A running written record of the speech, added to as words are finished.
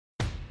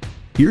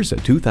Here's a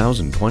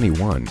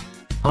 2021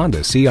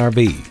 Honda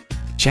CR-V.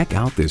 Check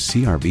out this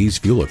CR-V's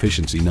fuel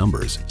efficiency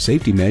numbers,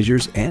 safety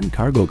measures, and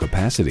cargo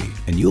capacity,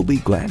 and you'll be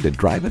glad to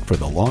drive it for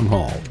the long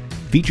haul.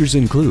 Features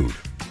include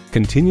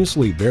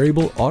continuously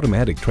variable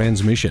automatic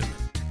transmission,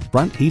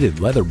 front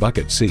heated leather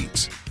bucket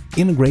seats,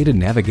 integrated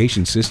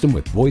navigation system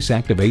with voice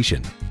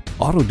activation,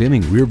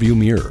 auto-dimming rearview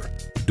mirror,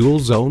 dual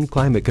zone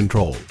climate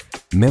control,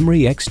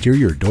 memory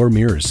exterior door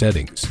mirror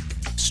settings,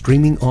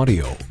 streaming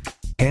audio,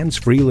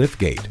 hands-free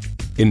liftgate,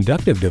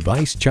 inductive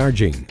device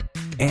charging,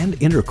 and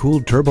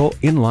intercooled turbo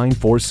inline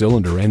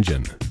 4-cylinder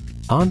engine.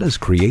 Honda's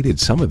created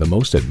some of the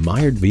most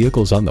admired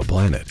vehicles on the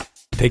planet.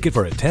 Take it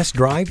for a test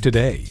drive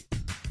today.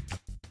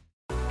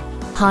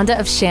 Honda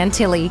of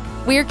Chantilly.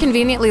 We're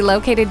conveniently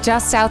located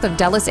just south of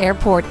Dulles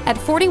Airport at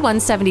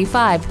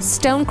 4175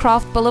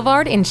 Stonecroft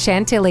Boulevard in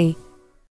Chantilly.